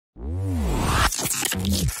Likes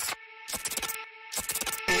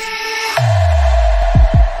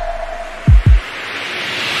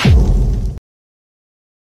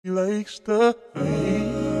the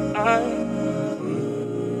way I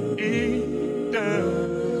eat down.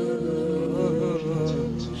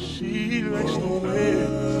 She likes the way.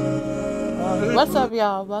 What's up,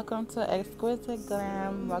 y'all? Welcome to Exquisite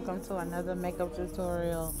Glam. Welcome to another makeup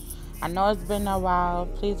tutorial. I know it's been a while.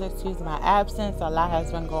 Please excuse my absence. A lot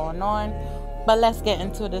has been going on. But let's get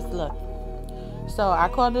into this look. So I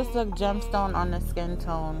call this look Gemstone on the Skin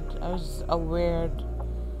Tone. It was a weird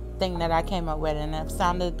thing that I came up with, and it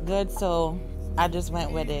sounded good, so I just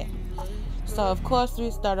went with it. So of course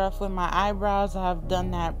we start off with my eyebrows. I've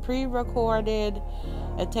done that pre-recorded.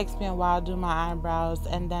 It takes me a while to do my eyebrows,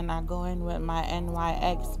 and then I go in with my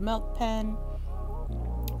NYX milk pen.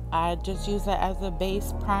 I just use it as a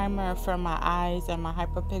base primer for my eyes and my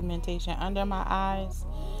hyperpigmentation under my eyes.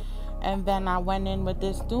 And then I went in with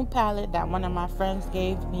this new palette that one of my friends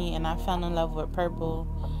gave me, and I fell in love with purple.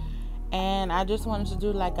 And I just wanted to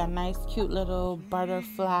do like a nice cute little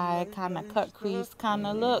butterfly kind of cut crease kind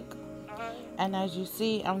of look. And as you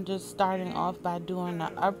see, I'm just starting off by doing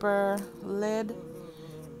the upper lid,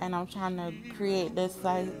 and I'm trying to create this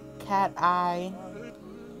like cat eye.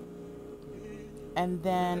 And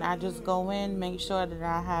then I just go in, make sure that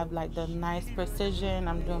I have like the nice precision.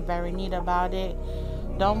 I'm doing very neat about it.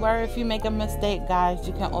 Don't worry if you make a mistake, guys.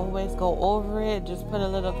 You can always go over it. Just put a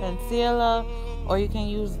little concealer, or you can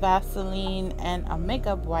use Vaseline and a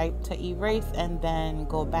makeup wipe to erase, and then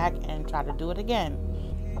go back and try to do it again.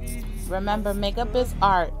 Remember, makeup is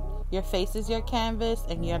art. Your face is your canvas,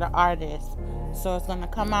 and you're the artist. So it's going to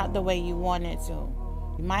come out the way you want it to.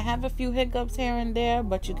 You might have a few hiccups here and there,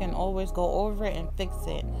 but you can always go over it and fix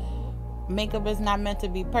it. Makeup is not meant to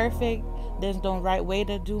be perfect. There's no right way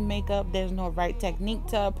to do makeup. There's no right technique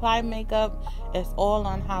to apply makeup. It's all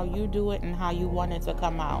on how you do it and how you want it to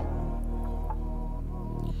come out.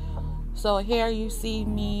 So here you see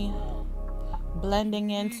me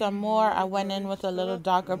blending in some more. I went in with a little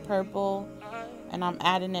darker purple, and I'm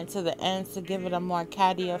adding it to the ends to give it a more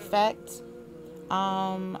catty effect.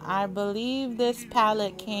 I believe this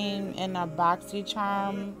palette came in a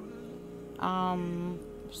BoxyCharm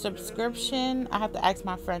subscription. I have to ask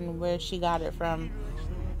my friend where she got it from.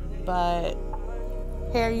 But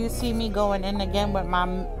here you see me going in again with my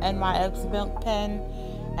NYX milk pen,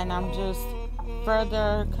 and I'm just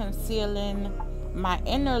further concealing my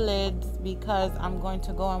inner lids because I'm going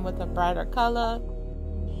to go in with a brighter color.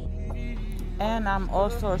 And I'm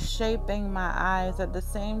also shaping my eyes at the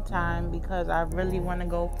same time because I really want to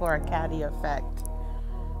go for a catty effect.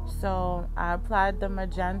 So I applied the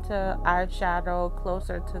magenta eyeshadow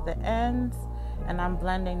closer to the ends, and I'm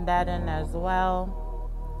blending that in as well.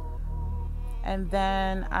 And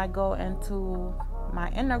then I go into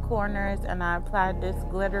my inner corners, and I applied this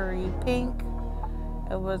glittery pink.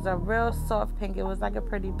 It was a real soft pink. It was like a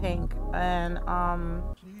pretty pink. And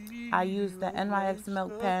I used the NYX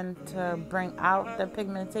milk pen to bring out the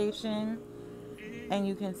pigmentation, and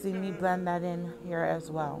you can see me blend that in here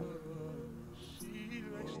as well.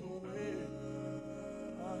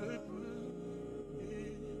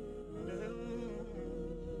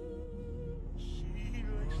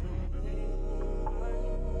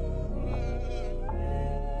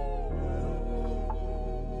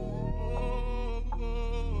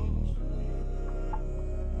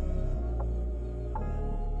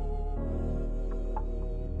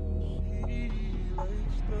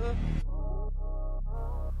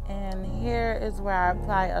 And here is where I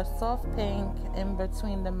apply a soft pink in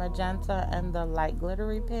between the magenta and the light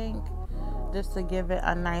glittery pink, just to give it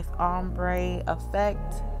a nice ombre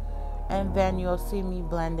effect. And then you'll see me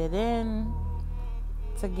blend it in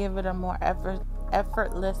to give it a more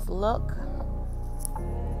effortless look.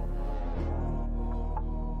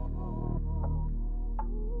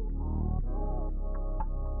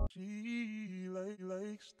 She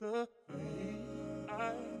likes the way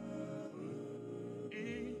I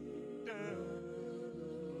eat down.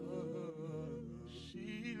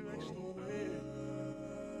 She likes the way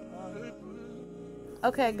I.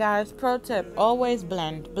 Okay guys, pro tip, always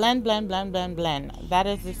blend. Blend, blend, blend, blend, blend. That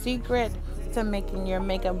is the secret to making your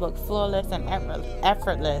makeup look flawless and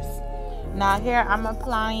effortless. Now here I'm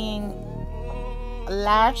applying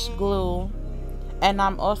lash glue, and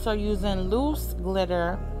I'm also using loose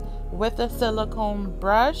glitter with a silicone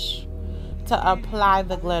brush to apply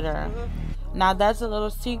the glitter. Now that's a little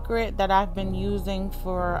secret that I've been using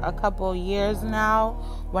for a couple years now.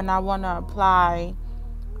 When I want to apply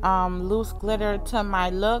loose glitter to my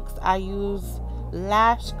looks, I use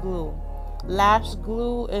lash glue. Lash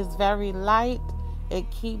glue is very light, it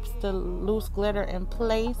keeps the loose glitter in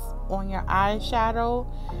place on your eyeshadow.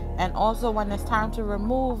 And also when it's time to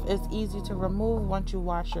remove, it's easy to remove once you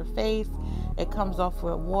wash your face. It comes off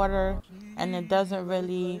with water and it doesn't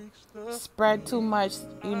really spread too much,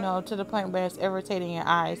 you know, to the point where it's irritating your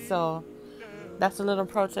eyes. So that's a little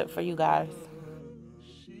pro tip for you guys.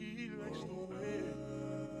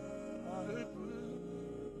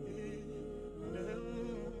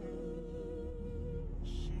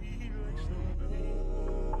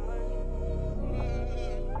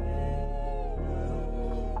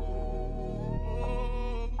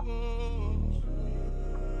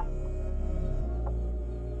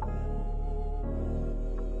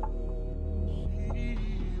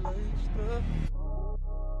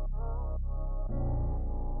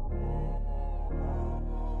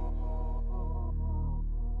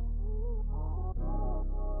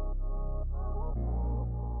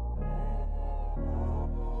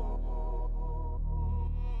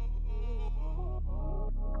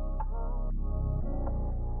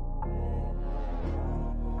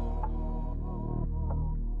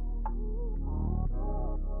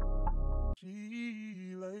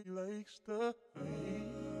 She likes the way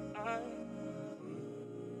I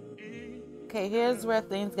eat. Okay, here's where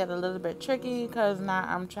things get a little bit tricky because now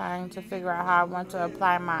I'm trying to figure out how I want to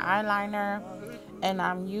apply my eyeliner. And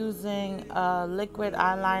I'm using a liquid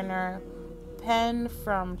eyeliner pen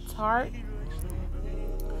from Tarte.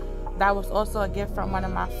 That was also a gift from one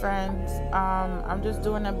of my friends. I'm just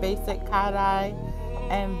doing a basic cat eye,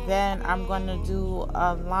 and then I'm going to do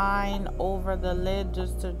a line over the lid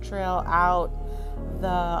just to trail out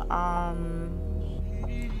the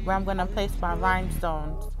where I'm going to place my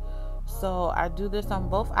rhinestones. So I do this on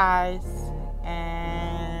both eyes,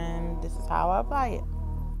 and this is how I apply it.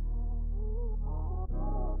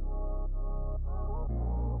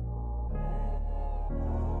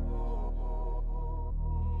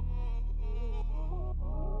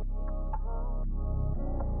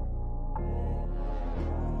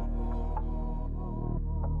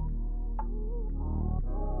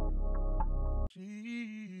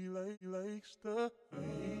 She likes the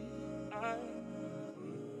way I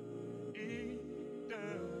eat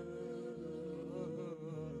down.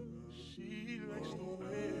 She likes the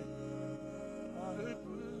way I put it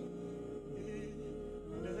down.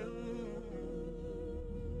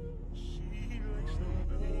 She likes the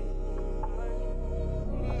way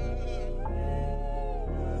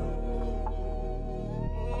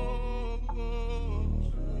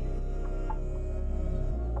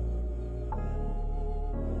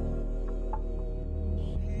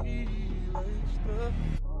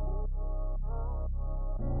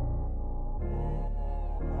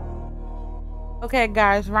Okay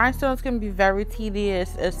guys, rhinestones can be very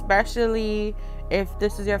tedious, especially if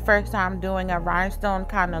this is your first time doing a rhinestone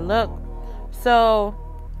kind of look. So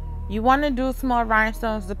you want to do small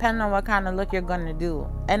rhinestones depending on what kind of look you're going to do.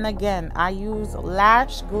 And again, I use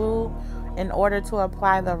lash glue in order to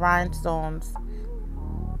apply the rhinestones.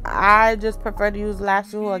 I just prefer to use lash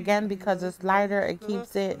glue again because it's lighter. It keeps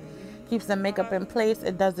the makeup in place.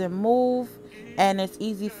 It doesn't move, and it's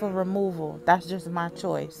easy for removal. That's just my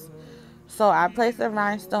choice. So I place the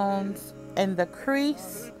rhinestones in the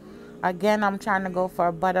crease. Again, I'm trying to go for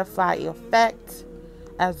a butterfly effect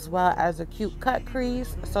as well as a cute cut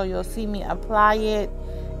crease. So you'll see me apply it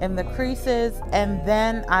in the creases, and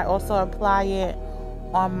then I also apply it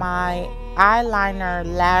on my eyeliner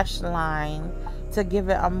lash line to give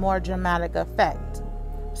it a more dramatic effect.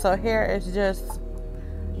 So here is just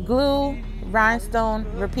glue, rhinestone,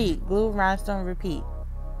 repeat. Glue, rhinestone, repeat.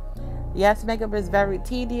 Yes, makeup is very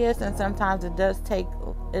tedious, and sometimes it does take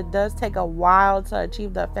a while to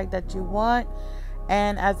achieve the effect that you want.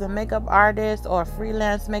 And as a makeup artist or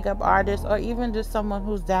freelance makeup artist, or even just someone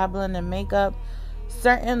who's dabbling in makeup,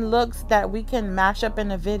 certain looks that we can mash up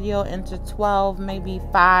in a video into 12, maybe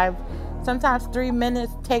 5, sometimes 3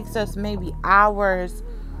 minutes takes us maybe hours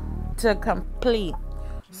to complete.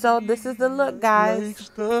 So this is the look,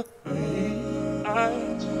 guys.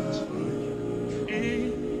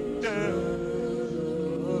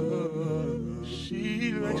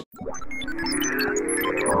 She likes